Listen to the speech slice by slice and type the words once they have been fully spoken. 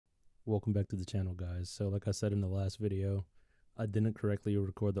Welcome back to the channel, guys. So like I said in the last video, I didn't correctly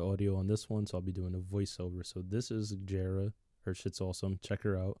record the audio on this one, so I'll be doing a voiceover. So this is Jara. Her shit's awesome. Check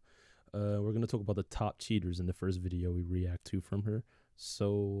her out. We're gonna talk about the top cheaters in the first video we react to from her.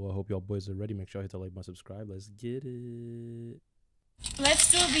 So I hope y'all boys are ready. Make sure you hit the like button, subscribe. Let's get it.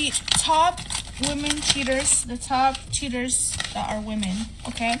 Let's do the top women cheaters, the top cheaters that are women,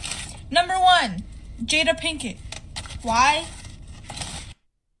 okay? Number 1, Jada Pinkett. Why?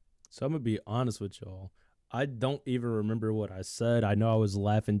 So I'm gonna be honest with y'all. I don't even remember what I said. I know I was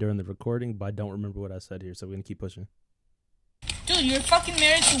laughing during the recording, but I don't remember what I said here. So we're gonna keep pushing. Dude, you're fucking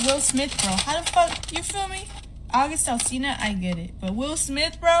married to Will Smith, bro. How the fuck, you feel me? August Alsina, I get it. But Will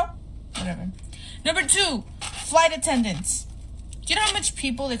Smith, bro? Whatever. Number 2, flight attendants. Do you know how much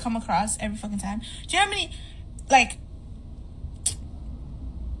people they come across every fucking time? Do you know how many, like,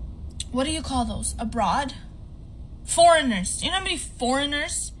 what do you call those? Abroad? Foreigners. Do you know how many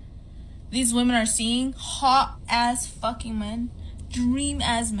foreigners these women are seeing? Hot ass fucking men. Dream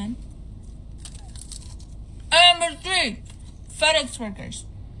as men. And number 3, FedEx workers.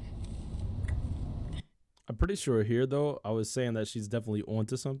 I'm pretty sure here though, I was saying that she's definitely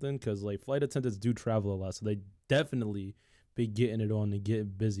onto something because like flight attendants do travel a lot, so they definitely be getting it on and getting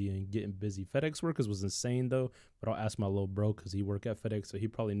busy. FedEx workers was insane though, but I'll ask my little bro because he work at FedEx, so he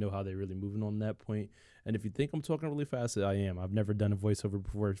probably know how they really moving on that point. And if you think I'm talking really fast, I am. I've never done a voiceover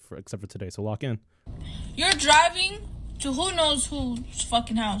before except for today, so lock in. You're driving to who knows whose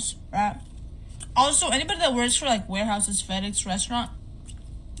fucking house, right? Also, anybody that works for like warehouses, FedEx, restaurant,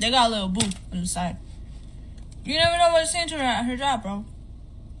 they got a little booth on the side. You never know what it's saying to her at her job, bro.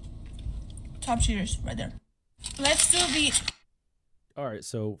 Top cheaters right there. Let's do the... Alright,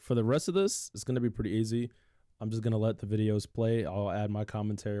 so for the rest of this, it's going to be pretty easy. I'm just going to let the videos play. I'll add my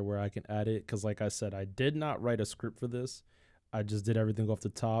commentary where I can add it. Because like I said, I did not write a script for this. I just did everything off the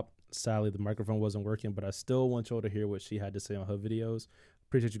top. Sadly, the microphone wasn't working. But I still want y'all to hear what she had to say on her videos.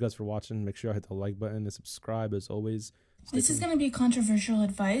 Appreciate you guys for watching. Make sure I hit the like button and subscribe as always. This is going to be controversial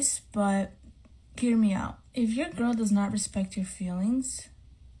advice, but hear me out. If your girl does not respect your feelings,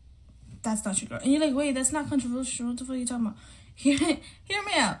 that's not your girl. And you're like, wait, that's not controversial. What the fuck are you talking about? Hear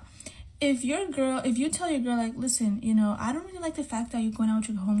me out. If you tell your girl, like, listen, you know, I don't really like the fact that you're going out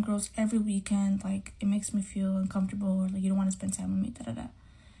with your homegirls every weekend. Like, it makes me feel uncomfortable, or like, you don't want to spend time with me, da-da-da.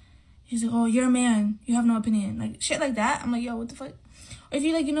 She's like, oh, you're a man. You have no opinion. Like, shit like that. I'm like, yo, what the fuck? Or if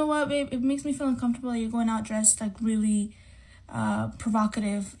you're like, you know what, babe, it makes me feel uncomfortable that you're going out dressed, like, really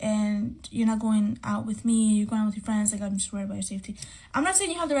provocative, and you're not going out with me, you're going out with your friends, like, I'm just worried about your safety. I'm not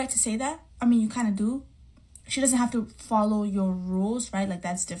saying you have the right to say that. I mean, you kind of do. She doesn't have to follow your rules, right? Like,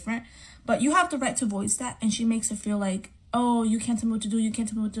 that's different. But you have the right to voice that, and she makes it feel like, oh, you can't tell me what to do, you can't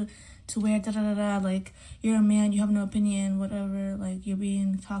tell me what to wear, da-da-da-da, like, you're a man, you have no opinion, whatever, like, you're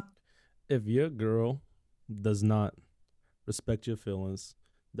being talked. If your girl does not respect your feelings,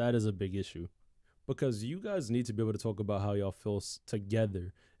 that is a big issue. Because you guys need to be able to talk about how y'all feel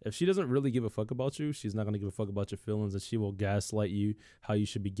together. If she doesn't really give a fuck about you, she's not going to give a fuck about your feelings, and she will gaslight you how you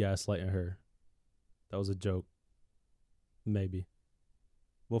should be gaslighting her. That was a joke. Maybe.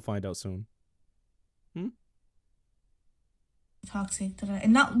 We'll find out soon. Toxic,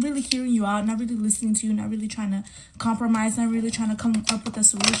 and not really hearing you out, not really listening to you, not really trying to compromise, not really trying to come up with a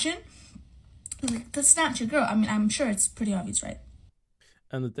solution. Like, that's not your girl. I mean, I'm sure it's pretty obvious, right?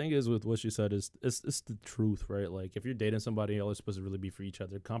 And the thing is with what she said is it's the truth, right? Like, if you're dating somebody, y'all are supposed to really be for each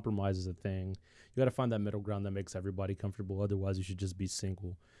other. Compromise is a thing. You got to find that middle ground that makes everybody comfortable. Otherwise, you should just be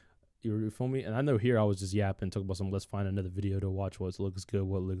single. You feel me? And I know here I was just yapping, talking about some, let's find another video to watch what looks good,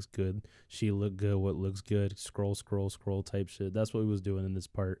 what looks good. She looked good, what looks good. Scroll type shit. That's what we was doing in this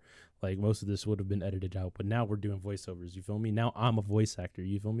part. Like, most of this would have been edited out. But now we're doing voiceovers, you feel me? Now I'm a voice actor,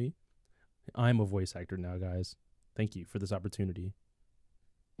 you feel me? I'm a voice actor now, guys. Thank you for this opportunity.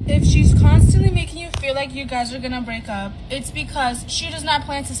 If she's constantly making you feel like you guys are gonna break up, it's because she does not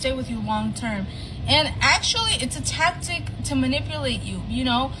plan to stay with you long term. And actually, it's a tactic to manipulate you, you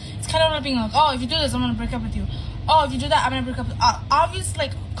know? It's kind of like being like, oh, if you do this, I'm gonna break up with you. Oh, if you do that, I'm gonna break up with you. Obviously,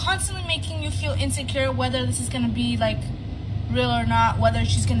 like, constantly making you feel insecure, whether this is gonna be, like, real or not, whether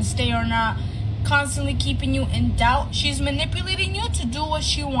she's gonna stay or not. Constantly keeping you in doubt. She's manipulating you to do what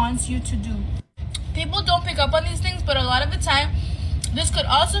she wants you to do. People don't pick up on these things, but a lot of the time, this could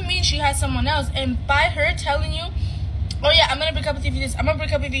also mean she has someone else. And by her telling you, oh yeah, I'm gonna break up with you if you do this, I'm gonna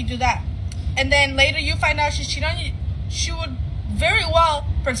break up if you do that, and then later you find out she's cheating on you, she would very well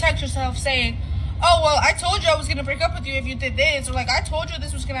protect herself, saying, oh, well, I told you I was gonna break up with you if you did this, or like, I told you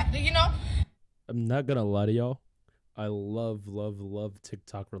this was gonna, you know? I'm not gonna lie to y'all. I love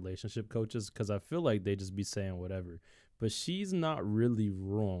TikTok relationship coaches because I feel like they just be saying whatever. But she's not really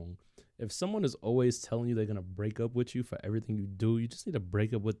wrong. If someone is always telling you they're gonna break up with you for everything you do, you just need to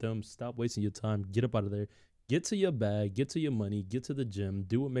break up with them. Stop wasting your time. Get up out of there. Get to your bag, get to your money, get to the gym,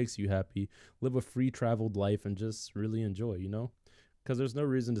 do what makes you happy, live a free traveled life, and just really enjoy, you know? Because there's no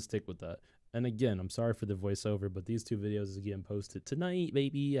reason to stick with that. And again, I'm sorry for the voiceover, but these 2 videos is getting posted tonight,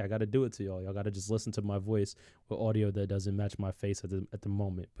 baby. I got to do it to y'all. Y'all got to just listen to my voice with audio that doesn't match my face at the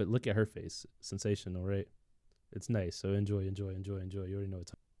moment. But look at her face. Sensational, right? It's nice. So enjoy, enjoy, enjoy, enjoy. You already know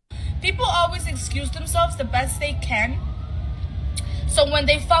it's. People always excuse themselves the best they can. So when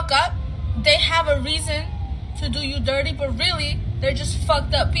they fuck up, they have a reason to do you dirty, but really, they're just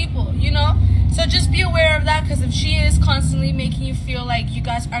fucked up people, you know? So just be aware of that, because if she is constantly making you feel like you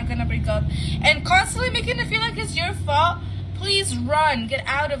guys aren't gonna break up and constantly making it feel like it's your fault, please run, get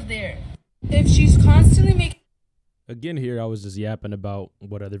out of there. If she's constantly making... Again, here I was just yapping about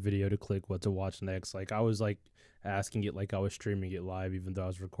what other video to click, what to watch next. Like, I was like asking it like I was streaming it live, even though I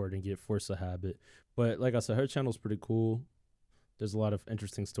was recording it, force a habit. But like I said, her channel's pretty cool. There's a lot of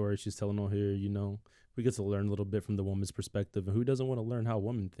interesting stories she's telling on here, you know. We get to learn a little bit from the woman's perspective. And who doesn't want to learn how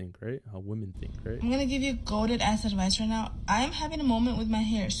women think, right? How women think, right? I'm going to give you goated ass advice right now. I am having a moment with my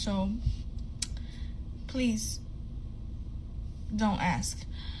hair, so please don't ask.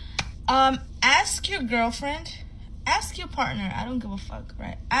 Ask your girlfriend. Ask your partner. I don't give a fuck,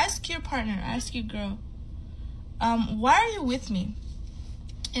 right? Ask your partner. Ask your girl. Why are you with me?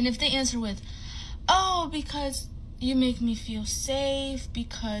 And if they answer with, oh, because you make me feel safe,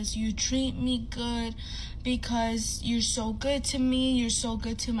 because you treat me good, because you're so good to me, you're so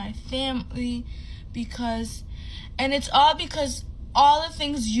good to my family, because... And it's all because all the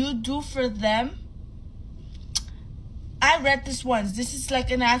things you do for them. I read this once. This is like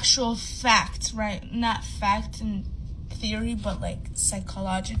an actual fact, right? Not fact in theory, but like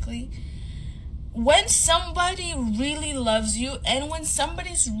psychologically. When somebody really loves you and when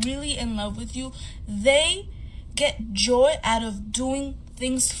somebody's really in love with you, they get joy out of doing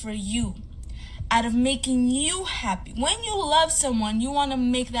things for you, out of making you happy. When you love someone, you want to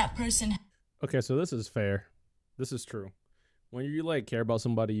make that person happy. Okay, so this is fair. This is true. When you like care about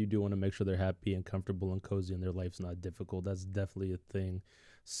somebody, you do want to make sure they're happy and comfortable and cozy and their life's not difficult. That's definitely a thing.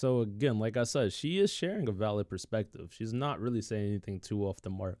 So again, like I said, she is sharing a valid perspective. She's not really saying anything too off the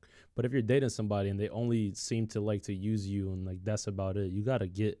mark. But if you're dating somebody and they only seem to like to use you and like that's about it, you got to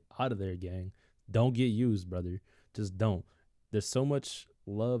get out of there, gang. Don't get used, brother. Just don't. There's so much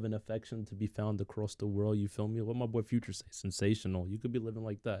love and affection to be found across the world. You feel me? What my boy Future say? Sensational. You could be living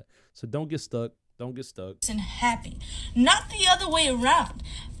like that. So don't get stuck. Don't get stuck. And happy. Not the other way around.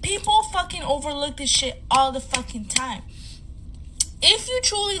 People fucking overlook this shit all the fucking time. If you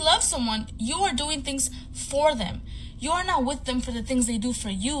truly love someone, you are doing things for them. You are not with them for the things they do for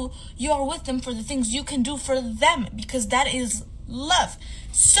you. You are with them for the things you can do for them, because that is love.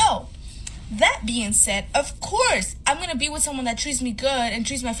 So, that being said, of course, I'm going to be with someone that treats me good and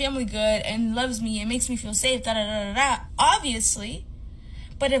treats my family good and loves me and makes me feel safe, obviously.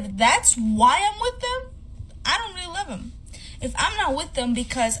 But if that's why I'm with them, I don't really love them. If I'm not with them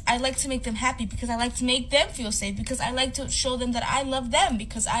because I like to make them happy, because I like to make them feel safe, because I like to show them that I love them,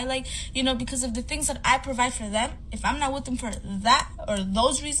 because I like, because of the things that I provide for them, if I'm not with them for that or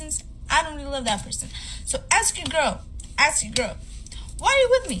those reasons, I don't really love that person. So ask your girl, why are you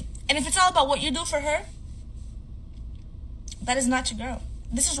with me? And if it's all about what you do for her, that is not your girl.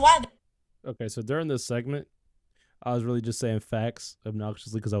 This is why. Okay, so during this segment, I was really just saying facts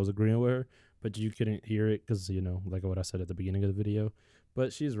obnoxiously because I was agreeing with her, but you couldn't hear it because, like what I said at the beginning of the video.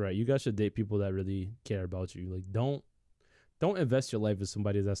 But she's right. You guys should date people that really care about you. Like, don't invest your life with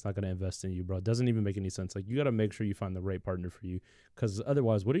somebody that's not going to invest in you, bro. It doesn't even make any sense. Like, you got to make sure you find the right partner for you, because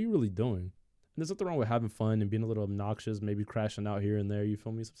otherwise, what are you really doing? And there's nothing wrong with having fun and being a little obnoxious, maybe crashing out here and there, you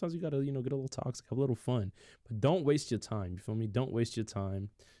feel me? Sometimes you got to, get a little toxic, have a little fun. But don't waste your time, you feel me? Don't waste your time.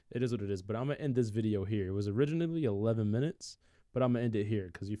 It is what it is. But I'm going to end this video here. It was originally 11 minutes, but I'm going to end it here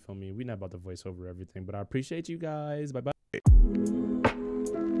because, you feel me? We're not about to voice over everything. But I appreciate you guys. Bye-bye.